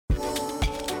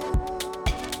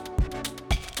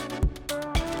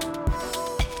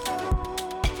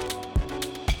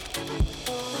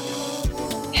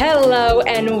Hello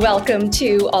and welcome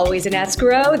to Always in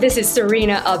Escrow. This is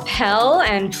Serena Appel,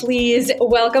 and please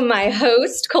welcome my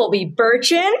host, Colby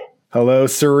Burchin. Hello,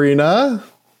 Serena.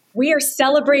 We are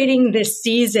celebrating this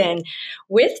season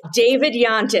with David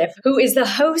Yontef, who is the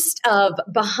host of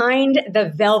Behind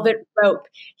the Velvet Rope.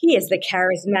 He is the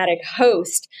charismatic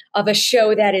host of a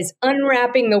show that is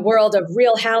unwrapping the world of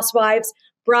Real Housewives,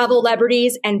 Bravo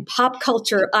celebrities, and pop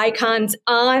culture icons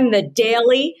on the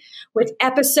daily, with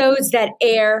episodes that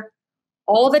air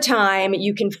all the time.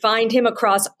 You can find him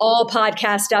across all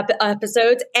podcast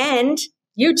episodes and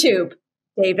YouTube.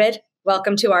 David,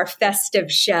 welcome to our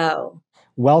festive show.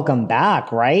 Welcome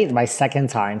back, right? My second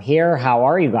time here. How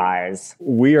are you guys?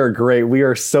 We are great. We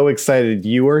are so excited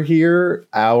you are here.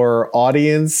 Our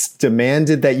audience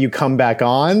demanded that you come back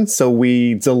on, so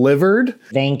we delivered.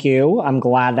 Thank you. I'm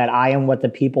glad that I am what the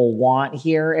people want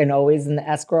here and Always in the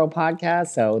Escrow podcast,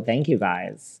 so thank you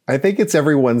guys. I think it's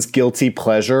everyone's guilty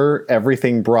pleasure,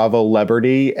 everything Bravo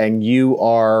celebrity, and you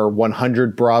are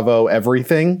 100 Bravo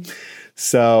everything.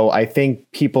 So I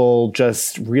think people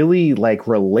just really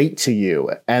relate to you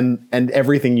and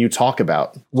everything you talk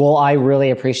about. Well, I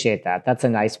really appreciate that. That's a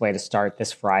nice way to start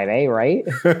this Friday, right?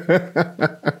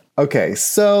 Okay,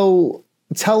 so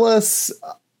tell us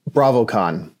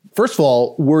BravoCon. First of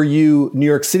all, were you New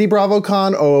York City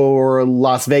BravoCon or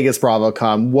Las Vegas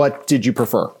BravoCon? What did you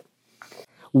prefer?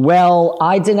 Well,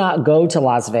 I did not go to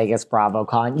Las Vegas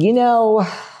BravoCon. You know,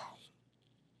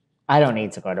 I don't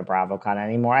need to go to BravoCon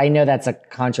anymore. I know that's a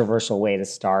controversial way to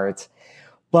start.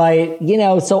 But,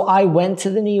 so I went to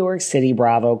the New York City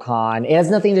BravoCon. It has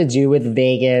nothing to do with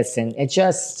Vegas. And it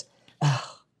just,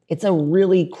 it's a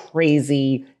really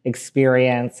crazy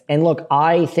experience. And look,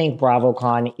 I think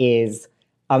BravoCon is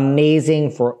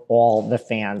amazing for all the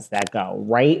fans that go,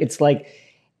 right? It's like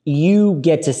you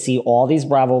get to see all these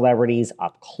Bravo celebrities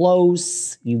up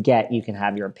close. You can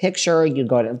have your picture. You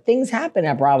go to things happen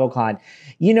at BravoCon.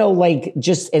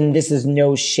 And this is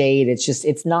no shade.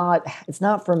 It's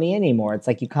not for me anymore. It's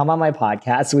like you come on my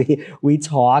podcast, we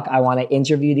talk. I want to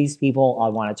interview these people. I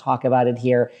want to talk about it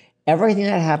here. Everything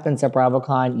that happens at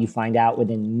BravoCon, you find out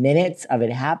within minutes of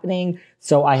it happening.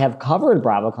 So I have covered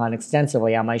BravoCon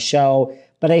extensively on my show,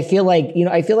 but I feel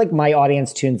like my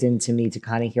audience tunes into me to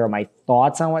kind of hear my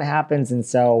thoughts on what happens. And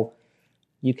so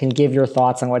you can give your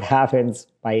thoughts on what happens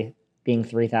by being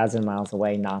 3,000 miles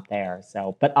away, not there.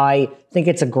 So, but I think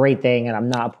it's a great thing, and I'm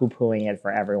not poo-pooing it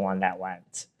for everyone that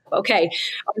went. Okay.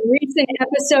 On recent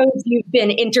episodes, you've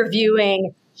been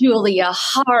interviewing Julia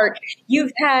Hart.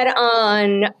 You've had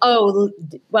on,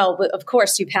 of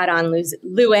course, you've had on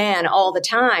Luann all the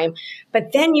time,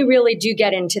 but then you really do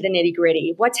get into the nitty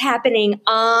gritty. What's happening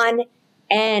on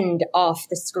and off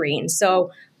the screen?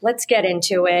 So let's get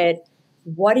into it.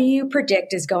 What do you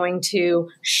predict is going to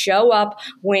show up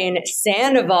when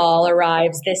Sandoval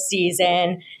arrives this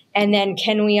season? And then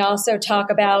can we also talk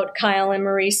about Kyle and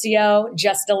Mauricio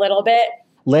just a little bit?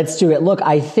 Let's do it. Look,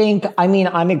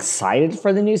 I'm excited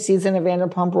for the new season of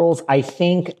Vanderpump Rules. I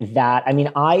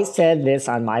said this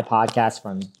on my podcast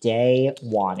from day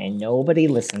one and nobody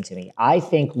listened to me. I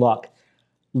think, look,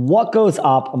 what goes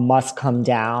up must come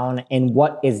down and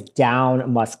what is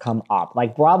down must come up.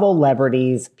 Like Bravo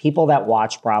celebrities, people that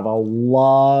watch Bravo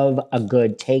love a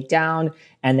good takedown.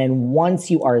 And then once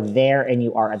you are there and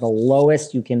you are at the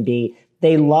lowest you can be,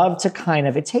 they love to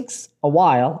it takes a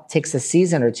while, it takes a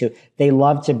season or two. They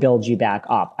love to build you back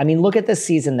up. I mean, look at the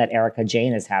season that Erica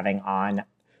Jane is having on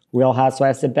Real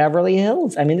Housewives of Beverly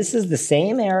Hills. I mean, this is the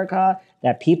same Erica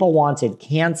that people wanted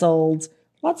canceled.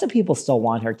 Lots of people still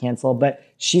want her canceled, but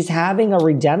she's having a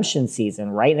redemption season,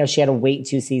 right? Now, she had to wait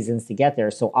 2 seasons to get there.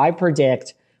 So I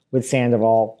predict with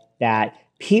Sandoval that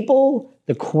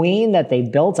the queen that they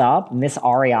built up, Miss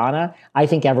Ariana, I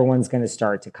think everyone's going to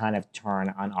start to kind of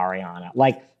turn on Ariana.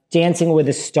 Like Dancing with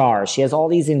the Stars, she has all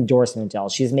these endorsement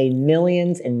deals. She's made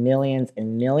millions and millions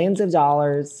and millions of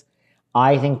dollars.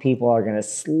 I think people are going to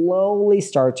slowly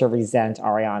start to resent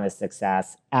Ariana's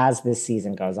success as this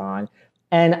season goes on.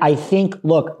 And I think,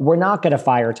 look, we're not going to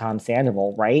fire Tom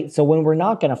Sandoval, right? So when we're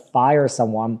not going to fire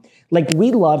someone,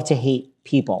 we love to hate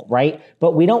people, right?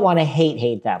 But we don't want to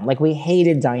hate them. Like we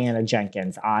hated Diana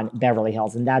Jenkins on Beverly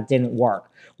Hills and that didn't work.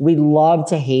 We love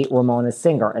to hate Ramona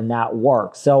Singer and that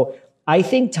worked. So I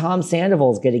think Tom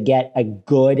Sandoval is going to get a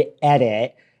good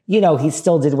edit. He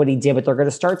still did what he did, but they're going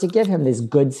to start to give him this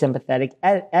good sympathetic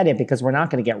edit because we're not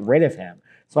going to get rid of him.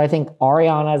 So I think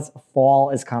Ariana's fall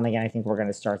is coming, and I think we're going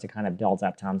to start to kind of build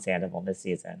up Tom Sandoval this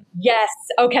season. Yes.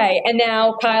 Okay. And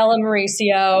now Kyle and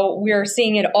Mauricio, we're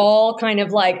seeing it all kind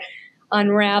of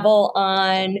unravel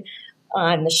on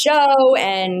the show,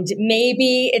 and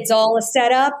maybe it's all a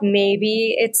setup,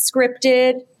 maybe it's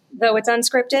scripted. though it's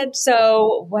unscripted.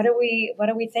 So what are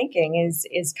we thinking?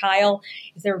 Is Kyle?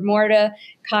 Is there more to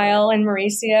Kyle and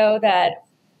Mauricio that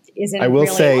isn't? I will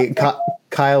really say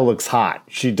Kyle looks hot.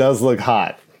 She does look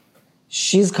hot.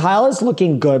 Kyle is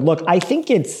looking good. Look, I think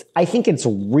it's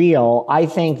real. I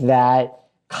think that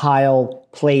Kyle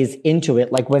plays into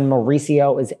it. Like when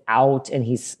Mauricio is out and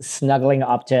he's snuggling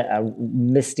up to a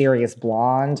mysterious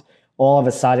blonde, all of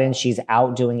a sudden she's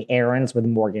out doing errands with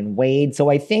Morgan Wade. So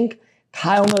I think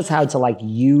Kyle knows how to like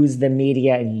use the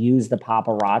media and use the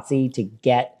paparazzi to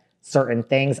get certain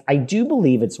things. I do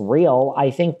believe it's real. I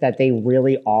think that they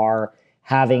really are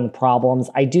having problems.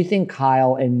 I do think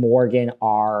Kyle and Morgan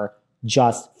are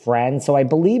just friends. So I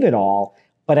believe it all.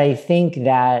 But I think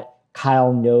that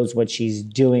Kyle knows what she's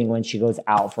doing when she goes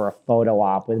out for a photo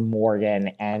op with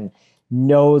Morgan and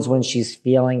knows when she's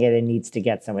feeling it and needs to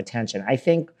get some attention. I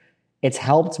think it's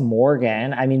helped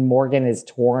Morgan. I mean, Morgan is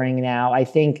touring now. I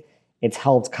think it's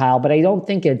helped Kyle, but I don't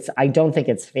think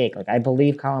it's fake. Like I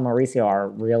believe Kyle and Mauricio are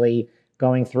really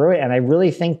going through it. And I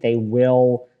really think they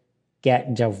will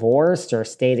get divorced or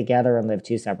stay together and live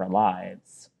two separate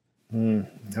lives.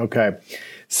 Okay.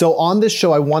 So on this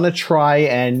show, I want to try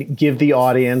and give the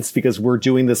audience, because we're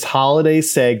doing this holiday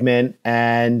segment,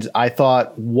 and I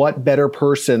thought what better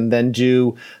person than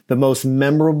do the most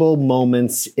memorable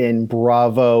moments in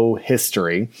Bravo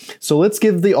history. So let's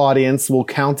give the audience, we'll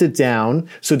count it down.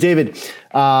 So David,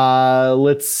 how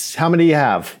many do you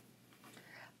have?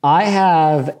 I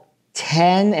have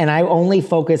 10, and I only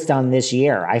focused on this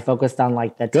year. I focused on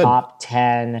like the top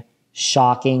 10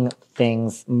 shocking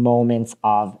moments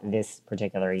of this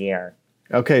particular year.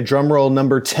 Okay, drum roll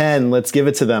number 10. Let's give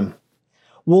it to them.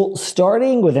 Well,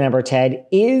 starting with number 10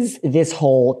 is this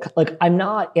whole, like, I'm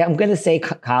going to say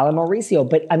Kyle and Mauricio,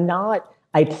 but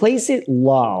I place it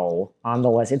low on the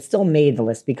list. It still made the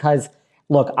list because,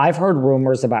 look, I've heard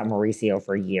rumors about Mauricio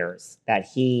for years that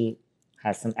he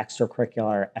has some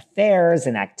extracurricular affairs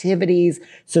and activities.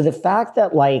 So the fact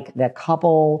that like that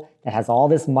couple that has all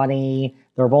this money,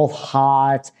 they're both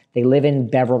hot, they live in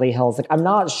Beverly Hills. Like, I'm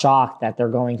not shocked that they're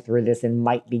going through this and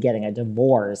might be getting a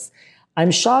divorce. I'm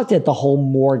shocked at the whole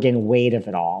Morgan Wade of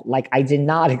it all. Like, I did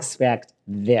not expect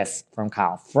this from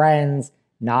Kyle. Friends,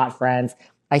 not friends.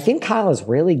 I think Kyle is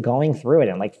really going through it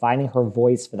and like finding her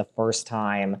voice for the first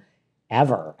time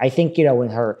ever. I think, when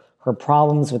her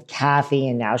problems with Kathy,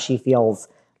 and now she feels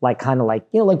like kind of like,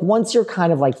 like once you're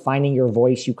kind of like finding your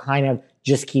voice, you kind of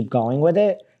just keep going with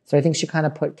it. So I think she kind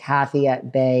of put Kathy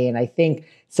at bay. And I think,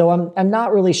 so I'm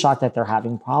not really shocked that they're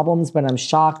having problems, but I'm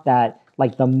shocked that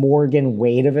like the Morgan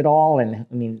Wade of it all. And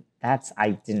I mean, I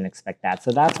didn't expect that.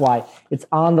 So that's why it's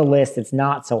on the list. It's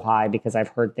not so high because I've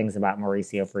heard things about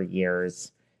Mauricio for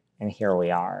years. And here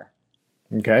we are.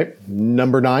 Okay.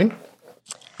 Number 9.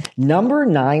 Number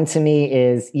 9 to me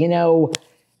is,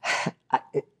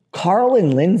 Carl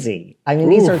and Lindsay. I mean,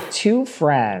 these are two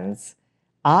friends.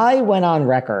 I went on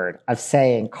record of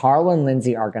saying Carl and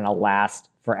Lindsay are going to last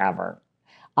forever.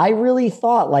 I really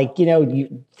thought, like,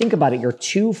 you think about it, you're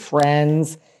two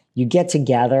friends, you get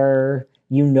together,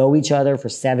 you know each other for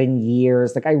 7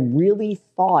 years. Like, I really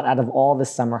thought out of all the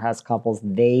Summer House couples,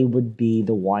 they would be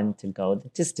the one to go the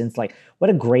distance. Like, what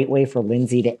a great way for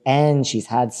Lindsay to end. She's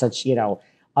had such,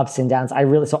 ups and downs.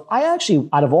 I actually,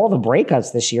 out of all the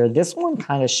breakups this year, this one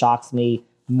kind of shocks me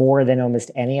more than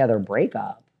almost any other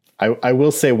breakup. I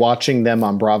will say, watching them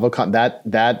on BravoCon,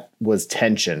 that was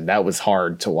tension. That was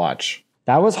hard to watch.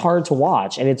 That was hard to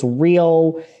watch, and it's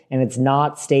real, and it's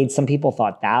not staged. Some people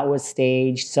thought that was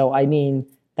staged. So, I mean,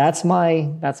 that's my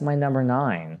number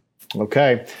 9.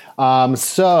 Okay.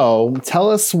 So tell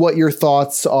us what your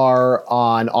thoughts are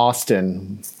on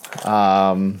Austin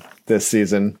this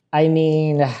season. I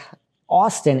mean,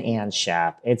 Austin and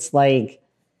Shep. It's like,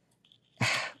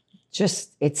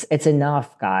 just it's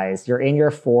enough, guys. You're in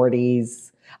your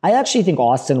 40s. I actually think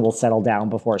Austin will settle down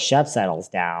before Shep settles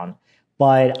down.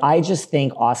 But I just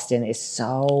think Austin is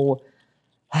so...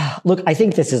 Look, I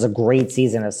think this is a great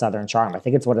season of Southern Charm. I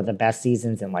think it's one of the best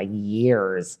seasons in like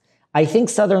years. I think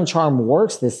Southern Charm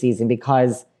works this season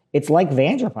because it's like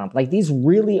Vanderpump. Like, these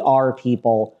really are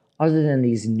people, other than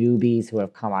these newbies who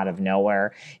have come out of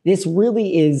nowhere. This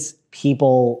really is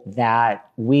people that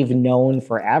we've known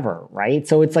forever, right?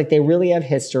 So it's like they really have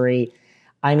history.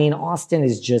 I mean, Austin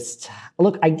is just,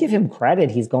 look, I give him credit.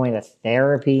 He's going to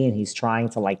therapy and he's trying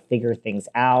to like figure things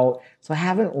out. So I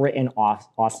haven't written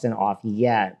Austin off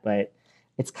yet, but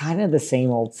it's kind of the same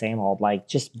old, like,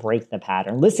 just break the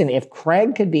pattern. Listen, if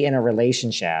Craig could be in a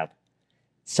relationship,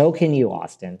 so can you,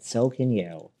 Austin. So can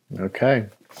you. Okay.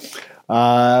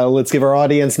 Let's give our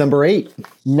audience number 8.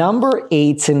 Number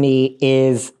 8 to me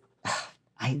is,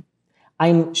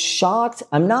 I'm shocked.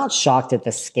 I'm not shocked at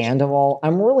the scandal.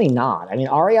 I'm really not. I mean,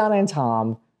 Ariana and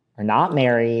Tom are not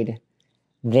married.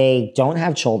 They don't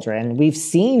have children. We've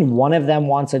seen one of them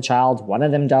wants a child, one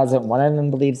of them doesn't, one of them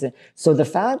believes it. So the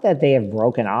fact that they have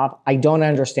broken up, I don't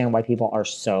understand why people are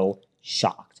so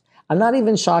shocked. I'm not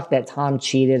even shocked that Tom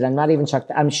cheated. I'm not even shocked.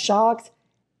 I'm shocked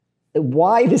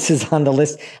why this is on the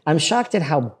list. I'm shocked at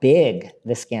how big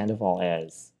the scandal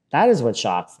is. That is what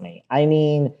shocks me. I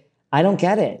mean, I don't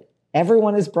get it.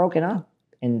 Everyone is broken up.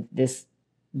 And this,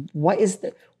 what is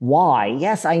the, why?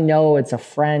 Yes, I know it's a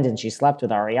friend and she slept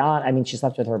with Ariana. I mean, she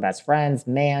slept with her best friend's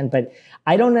man, but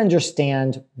I don't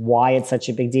understand why it's such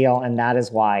a big deal. And that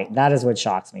is what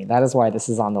shocks me. That is why this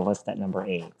is on the list at number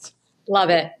 8. Love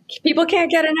it. People can't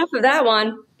get enough of that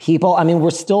one. People, I mean, we're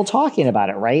still talking about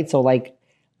it, right? So like,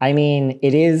 I mean,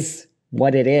 it is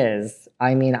what it is.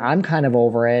 I mean, I'm kind of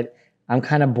over it. I'm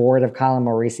kind of bored of Colin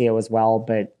Mauricio as well,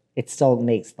 but it still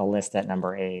makes the list at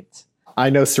number 8. I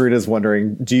know Sarita's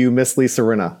wondering, do you miss Lisa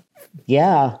Rinna?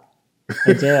 Yeah,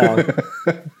 I do.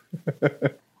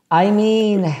 I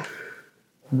mean,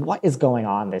 what is going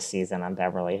on this season on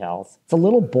Beverly Hills? It's a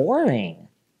little boring.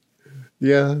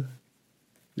 Yeah.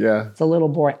 It's a little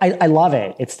boring. I love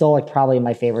it. It's still like probably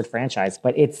my favorite franchise,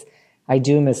 but I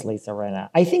do miss Lisa Rinna.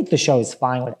 I think the show is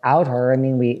fine without her. I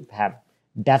mean, we have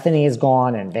Bethany is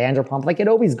gone and Vanderpump, like it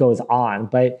always goes on,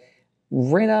 but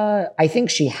Rinna, I think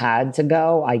she had to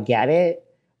go. I get it,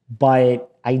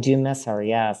 but I do miss her.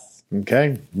 Yes.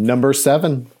 Okay. Number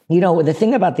 7. You know, the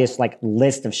thing about this like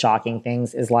list of shocking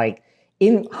things is like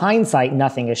in hindsight,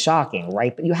 nothing is shocking,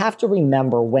 right? But you have to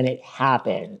remember when it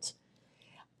happened.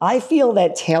 I feel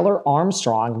that Taylor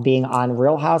Armstrong being on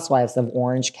Real Housewives of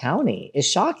Orange County is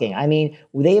shocking. I mean,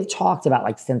 they've talked about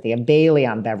like Cynthia Bailey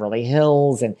on Beverly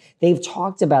Hills, and they've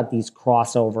talked about these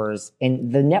crossovers.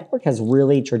 And the network has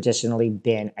really traditionally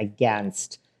been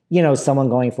against, you know, someone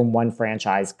going from one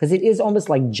franchise because it is almost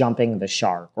like jumping the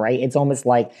shark, right? It's almost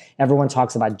like everyone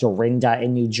talks about Dorinda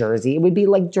in New Jersey. It would be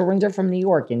like Dorinda from New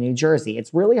York in New Jersey.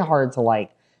 It's really hard to like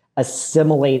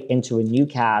assimilate into a new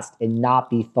cast and not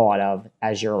be thought of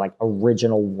as your like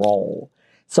original role.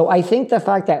 So I think the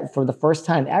fact that for the first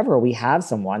time ever, we have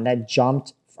someone that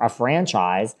jumped a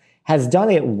franchise, has done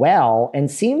it well, and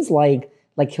seems like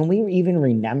can we even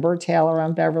remember Taylor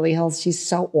on Beverly Hills? She's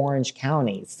so Orange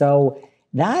County. So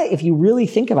that, if you really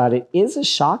think about it, is a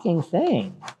shocking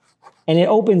thing. And it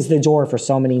opens the door for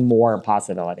so many more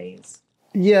possibilities.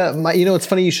 Yeah, it's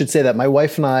funny you should say that. My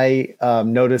wife and I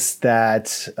noticed that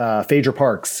Phaedra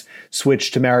Parks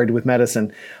switched to Married to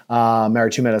Medicine.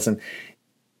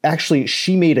 Actually,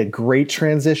 she made a great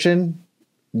transition.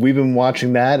 We've been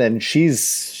watching that, and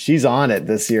she's on it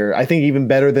this year. I think even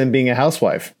better than being a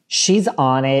housewife. She's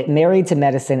on it. Married to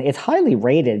Medicine, it's highly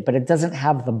rated, but it doesn't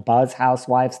have the buzz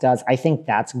Housewives does. I think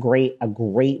that's great. A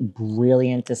great,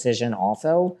 brilliant decision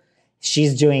also.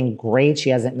 She's doing great. She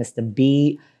hasn't missed a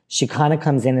beat. She kind of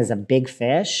comes in as a big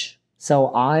fish. So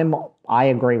I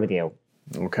agree with you.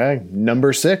 Okay.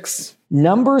 Number 6.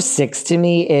 Number 6 to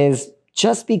me is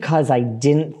just because I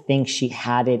didn't think she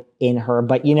had it in her.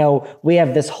 But, you know, we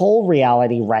have this whole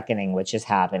reality reckoning, which is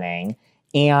happening.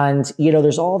 And, you know,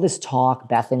 there's all this talk,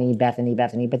 Bethany. But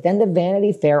then the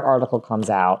Vanity Fair article comes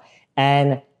out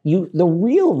and the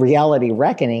real reality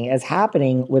reckoning is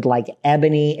happening with like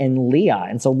Ebony and Leah.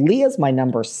 And so Leah's my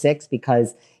number 6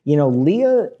 because, you know,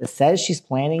 Leah says she's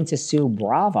planning to sue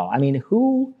Bravo. I mean,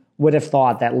 who would have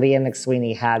thought that Leah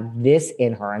McSweeney had this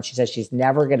in her? And she says she's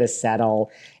never going to settle.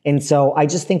 And so I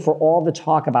just think for all the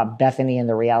talk about Bethany and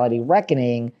the reality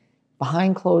reckoning,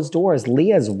 behind closed doors,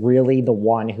 Leah's really the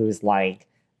one who's like,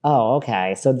 oh,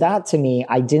 okay. So that to me,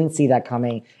 I didn't see that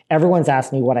coming. Everyone's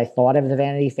asked me what I thought of the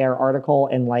Vanity Fair article.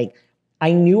 And like,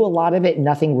 I knew a lot of it.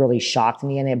 Nothing really shocked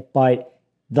me in it. But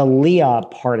the Leah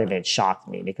part of it shocked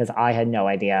me because I had no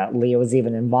idea Leah was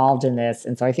even involved in this.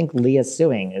 And so I think Leah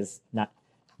suing is not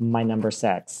my number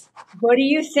 6. What do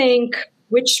you think?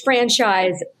 Which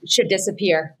franchise should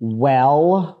disappear?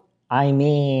 Well, I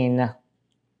mean,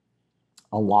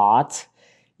 a lot.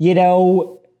 You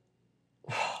know,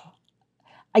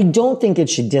 I don't think it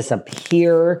should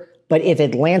disappear, but if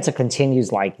Atlanta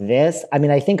continues like this, I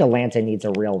mean, I think Atlanta needs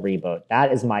a real reboot.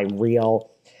 That is my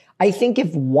real. I think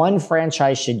if one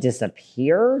franchise should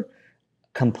disappear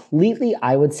completely,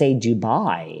 I would say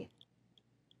Dubai.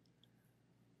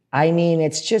 I mean,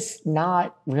 it's just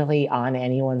not really on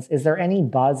anyone's. Is there any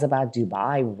buzz about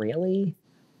Dubai, really?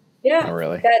 Yeah, not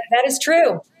really. That is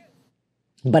true.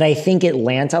 But I think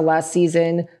Atlanta last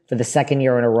season, for the second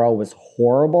year in a row, was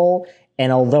horrible.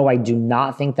 And although I do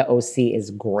not think the OC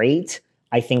is great,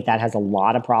 I think that has a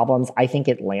lot of problems. I think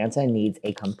Atlanta needs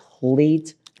a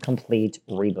complete complete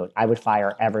reboot. I would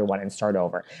fire everyone and start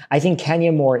over. I think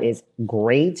Kenya Moore is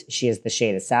great. She is the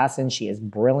Shade Assassin. She is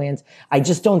brilliant. I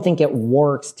just don't think it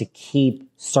works to keep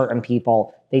certain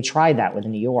people. They tried that with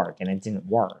New York and it didn't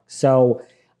work. So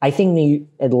I think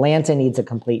Atlanta needs a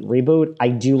complete reboot. I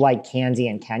do like Candy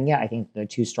and Kenya. I think they're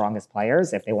two strongest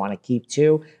players if they want to keep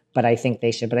two, but I think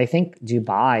they should. But I think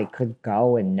Dubai could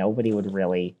go and nobody would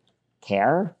really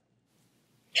care.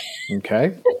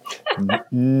 Okay.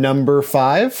 Number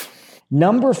 5.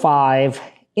 Number 5,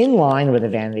 in line with the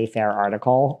Vanity Fair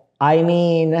article. I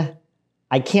mean,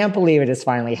 I can't believe it has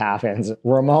finally happened.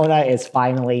 Ramona is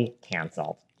finally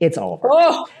canceled. It's over.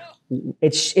 Oh.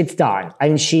 It's done. I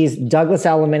mean, Douglas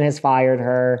Elliman has fired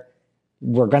her.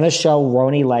 We're going to show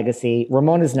Roni legacy.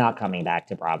 Ramona's not coming back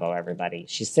to Bravo, everybody.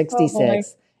 She's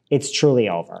 66. It's truly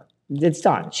over. It's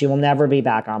done. She will never be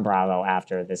back on Bravo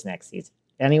after this next season.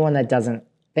 Anyone that doesn't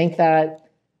think that,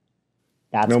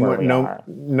 that's where we are.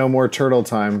 No more turtle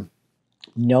time.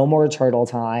 No more turtle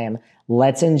time.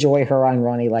 Let's enjoy her on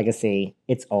Roni Legacy.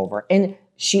 It's over. And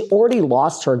she already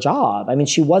lost her job. I mean,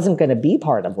 she wasn't going to be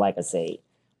part of Legacy.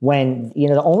 When,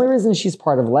 the only reason she's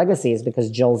part of Legacy is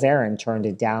because Jill Zarin turned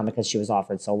it down because she was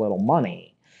offered so little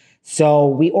money. So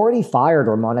we already fired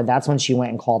Ramona. That's when she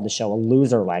went and called the show a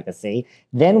loser legacy.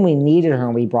 Then we needed her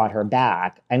and we brought her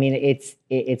back. I mean,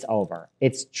 it's over.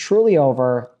 It's truly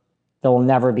over. There will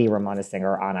never be Ramona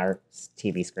Singer on our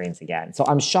TV screens again. So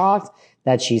I'm shocked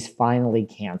that she's finally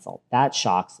canceled. That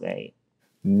shocks me.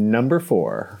 Number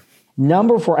 4.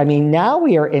 I mean, now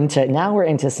we're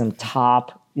into some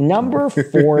top. Number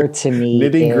 4 to me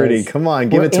nitty gritty. Come on,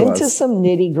 give it to us. We're into some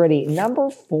nitty gritty. Number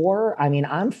 4, I mean,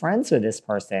 I'm friends with this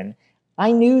person.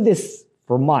 I knew this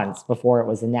for months before it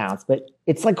was announced, but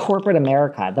it's like corporate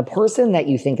America. The person that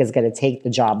you think is going to take the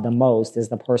job the most is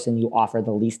the person you offer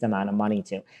the least amount of money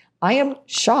to. I am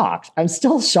shocked. I'm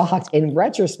still shocked in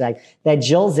retrospect that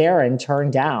Jill Zarin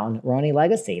turned down Roni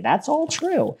Legacy. That's all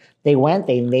true. They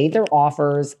made their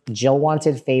offers. Jill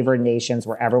wanted favored nations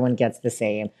where everyone gets the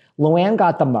same. Luann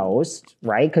got the most,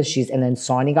 right? And then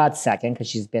Sonny got second because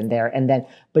she's been there.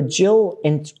 But Jill,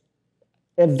 and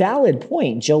a valid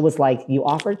point, Jill was like, you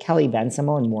offered Kelly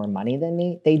Bensimon more money than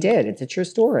me? They did. It's a true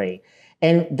story.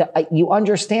 And you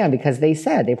understand because they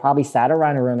probably sat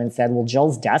around a room and said, well,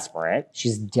 Jill's desperate.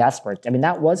 She's desperate. I mean,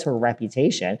 that was her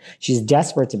reputation. She's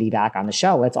desperate to be back on the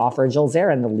show. Let's offer Jill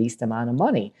Zarin the least amount of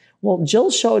money. Well, Jill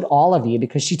showed all of you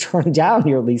because she turned down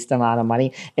your least amount of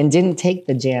money and didn't take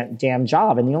the damn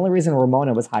job. And the only reason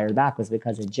Ramona was hired back was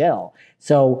because of Jill.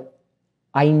 So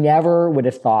I never would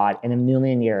have thought in a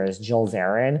million years Jill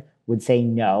Zarin would say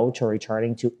no to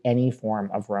returning to any form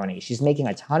of Roni. She's making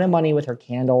a ton of money with her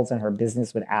candles and her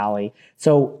business with Allie.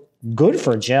 So good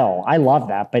for Jill. I love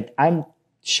that. But I'm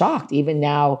shocked even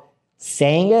now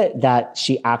saying it that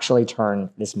she actually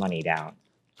turned this money down.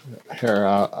 Here,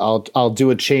 I'll do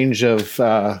a change of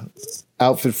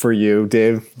outfit for you,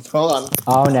 Dave. Hold on.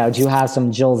 Oh no, do you have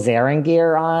some Jill Zarin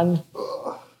gear on?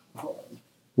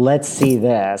 Let's see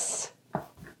this.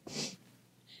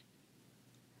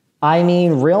 I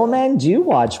mean, real men do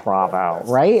watch Bravo,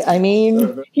 right? I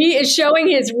mean, he is showing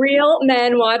his Real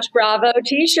Men Watch Bravo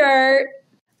t-shirt.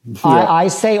 Yeah. I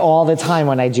say all the time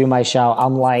when I do my show,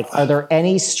 I'm like, are there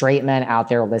any straight men out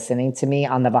there listening to me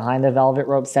on the Behind the Velvet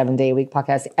Rope 7-Day-a-Week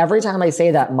podcast? Every time I say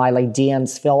that, my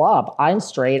DMs fill up. I'm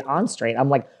straight. I'm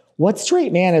like, what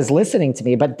straight man is listening to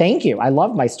me? But thank you. I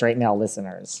love my straight male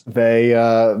listeners.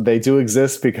 They do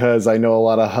exist because I know a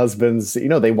lot of husbands,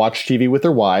 they watch TV with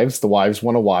their wives. The wives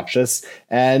want to watch this.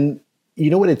 And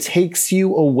you know what? It takes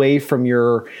you away from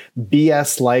your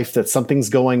BS life that something's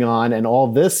going on and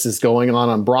all this is going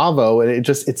on Bravo. And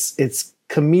it's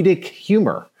comedic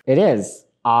humor. It is.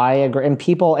 I agree.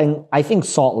 And I think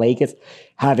Salt Lake is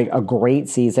having a great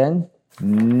season.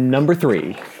 Number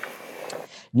 3.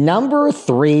 Number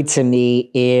 3 to me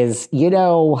is, we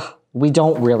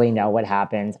don't really know what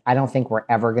happened. I don't think we're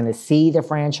ever going to see the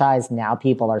franchise. Now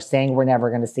people are saying we're never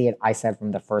going to see it. I said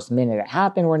from the first minute it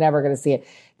happened, we're never going to see it.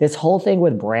 This whole thing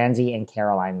with Brandy and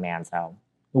Caroline Manzo,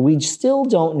 we still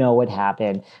don't know what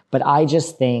happened, but I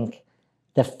just think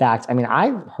the fact, I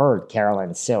heard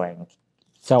Caroline suing,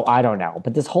 so I don't know.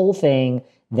 But this whole thing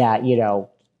that,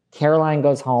 Caroline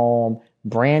goes home,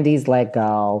 Brandy's let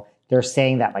go. They're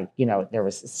saying that there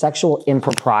was sexual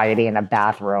impropriety in a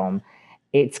bathroom.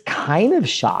 It's kind of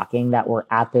shocking that we're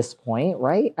at this point,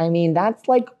 right? That's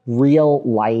like real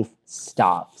life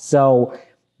stuff. So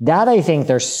that I think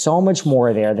there's so much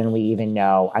more there than we even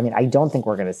know. I don't think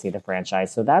we're going to see the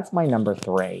franchise. So that's my number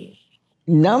 3.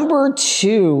 Number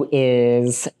 2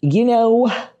 is,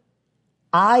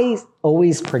 I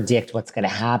always predict what's going to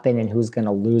happen and who's going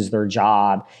to lose their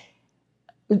job.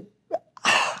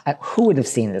 who would have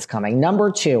seen this coming?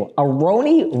 Number 2, a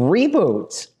Roni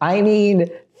reboot. I mean,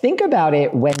 think about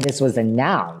it when this was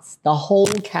announced. The whole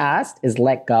cast is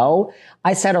let go.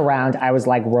 I sat around, I was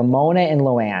like, Ramona and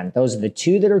Luann, those are the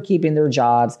 2 that are keeping their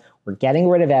jobs. We're getting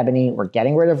rid of Ebony. We're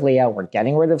getting rid of Leah. We're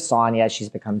getting rid of Sonia. She's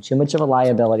become too much of a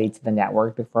liability to the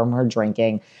network from her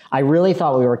drinking. I really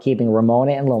thought we were keeping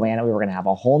Ramona and Luann, and we were going to have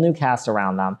a whole new cast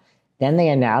around them. Then they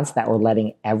announced that we're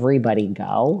letting everybody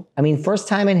go. I mean, first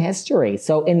time in history.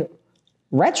 So in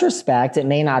retrospect, it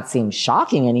may not seem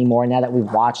shocking anymore now that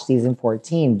we've watched season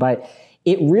 14, but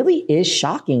it really is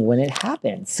shocking when it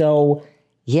happened. So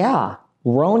yeah,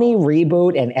 Roni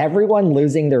reboot and everyone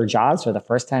losing their jobs for the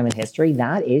first time in history,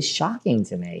 that is shocking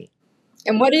to me.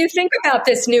 And what do you think about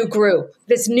this new group,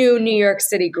 this new New York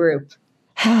City group?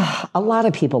 A lot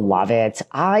of people love it.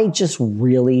 I just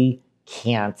really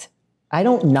can't. I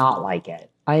don't not like it.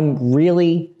 I'm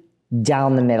really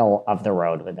down the middle of the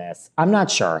road with this. I'm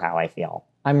not sure how I feel.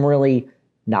 I'm really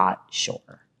not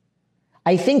sure.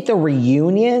 I think the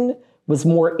reunion was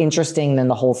more interesting than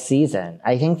the whole season.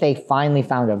 I think they finally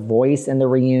found a voice in the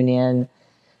reunion.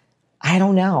 I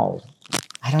don't know.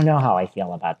 I don't know how I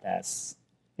feel about this.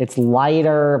 It's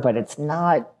lighter, but it's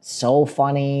not so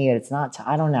funny. It's not,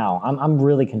 I don't know. I'm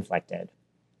really conflicted.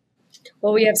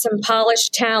 Well, we have some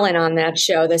polished talent on that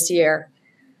show this year,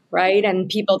 right? And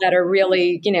people that are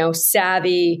really,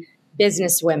 savvy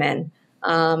businesswomen.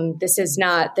 This is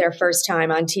not their first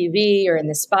time on TV or in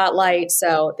the spotlight.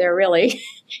 So they're really,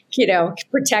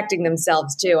 protecting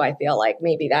themselves too. I feel like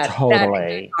maybe that is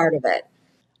part of it.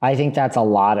 I think that's a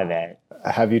lot of it.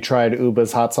 Have you tried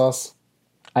Uba's hot sauce?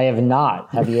 I have not.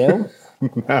 Have you?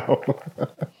 No.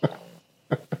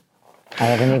 I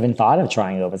haven't even thought of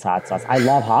trying Uba's hot sauce. I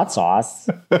love hot sauce.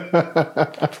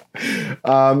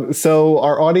 So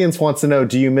our audience wants to know,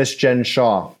 do you miss Jen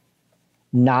Shaw?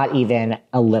 Not even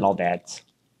a little bit.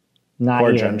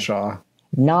 Poor Jen Shaw.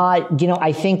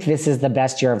 I think this is the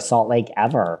best year of Salt Lake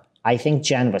ever. I think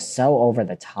Jen was so over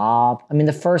the top. I mean,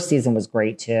 the first season was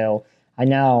great too. I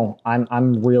know. I'm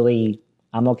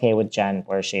okay with Jen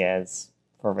where she is,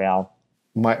 for real.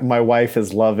 My wife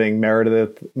is loving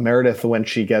Meredith when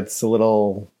she gets a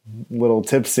little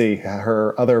tipsy.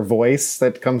 Her other voice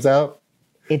that comes out.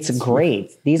 It's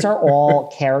great. These are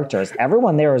all characters.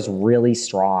 Everyone there is really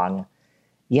strong.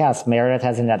 Yes, Meredith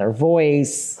has another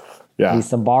voice. Yeah.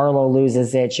 Lisa Barlow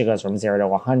loses it. She goes from 0 to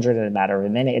 100 in a matter of a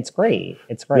minute. It's great.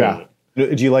 It's great. Yeah.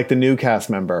 Do you like the new cast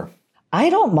member? I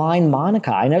don't mind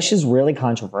Monica. I know she's really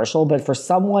controversial, but for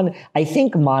someone, I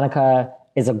think Monica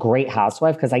is a great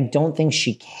housewife because I don't think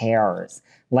she cares.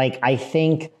 Like, I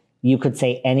think you could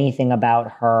say anything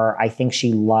about her. I think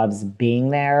she loves being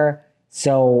there.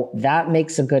 So that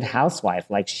makes a good housewife.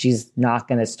 Like, she's not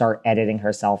going to start editing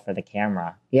herself for the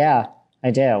camera. Yeah,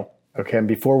 I do. Okay, and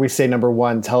before we say number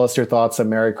 1, tell us your thoughts on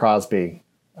Mary Crosby.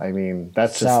 I mean,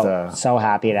 that's so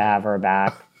happy to have her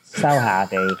back. So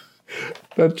happy.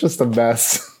 That's just a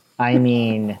mess. I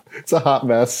mean, it's a hot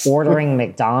mess. Ordering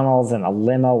McDonald's in a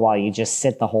limo while you just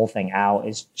sit the whole thing out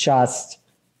is just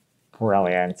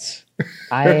brilliant.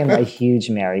 I am a huge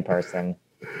Mary person.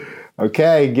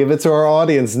 Okay, give it to our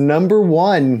audience. Number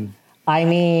 1. I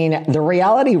mean, the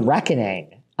reality reckoning.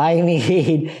 I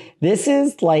mean, this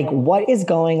is like, what is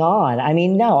going on? I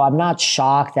mean, no, I'm not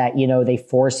shocked that, they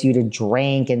force you to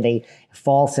drink and they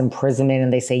false imprisonment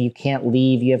and they say you can't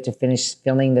leave. You have to finish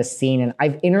filming the scene. And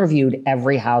I've interviewed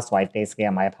every housewife basically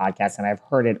on my podcast and I've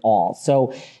heard it all.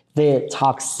 So the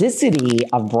toxicity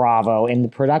of Bravo and the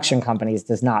production companies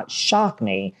does not shock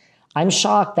me. I'm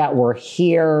shocked that we're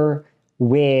here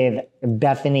with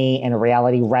Bethany and a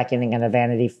reality reckoning and a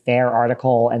Vanity Fair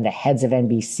article and the heads of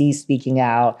NBC speaking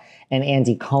out and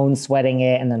Andy Cohen sweating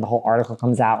it. And then the whole article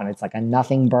comes out and it's like a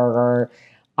nothing burger.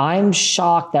 I'm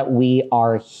shocked that we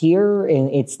are here and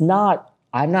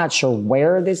I'm not sure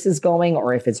where this is going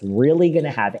or if it's really going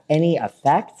to have any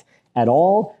effect at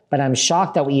all, but I'm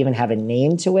shocked that we even have a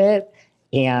name to it.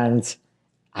 And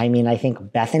I mean, I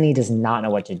think Bethany does not know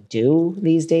what to do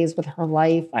these days with her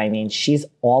life. I mean, she's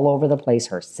all over the place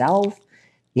herself.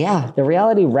 Yeah, the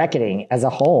reality reckoning as a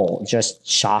whole just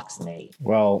shocks me.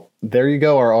 Well, there you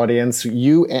go, our audience.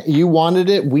 You wanted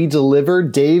it. We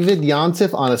delivered. David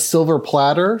Yontef on a silver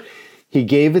platter. He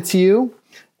gave it to you.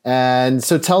 And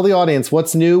so tell the audience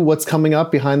what's new, what's coming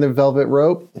up behind the velvet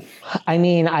rope. I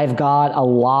mean, I've got a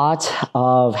lot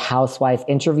of housewife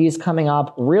interviews coming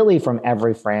up, really from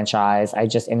every franchise. I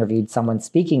just interviewed someone,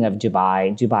 speaking of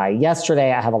Dubai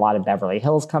yesterday. I have a lot of Beverly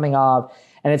Hills coming up.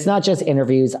 And it's not just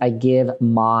interviews. I give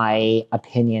my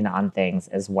opinion on things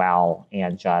as well.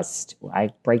 And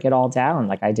I break it all down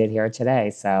like I did here today.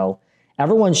 So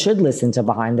everyone should listen to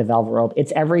Behind the Velvet Rope.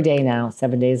 It's every day now,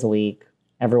 7 days a week,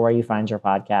 everywhere you find your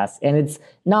podcast. And it's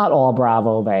not all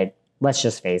Bravo, but let's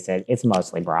just face it, it's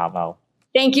mostly Bravo.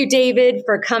 Thank you, David,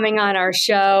 for coming on our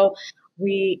show.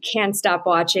 We can't stop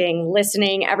watching,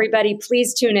 listening. Everybody,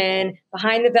 please tune in.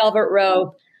 Behind the Velvet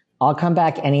Rope. I'll come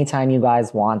back anytime you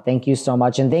guys want. Thank you so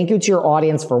much. And thank you to your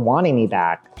audience for wanting me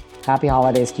back. Happy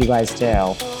holidays to you guys,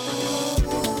 too.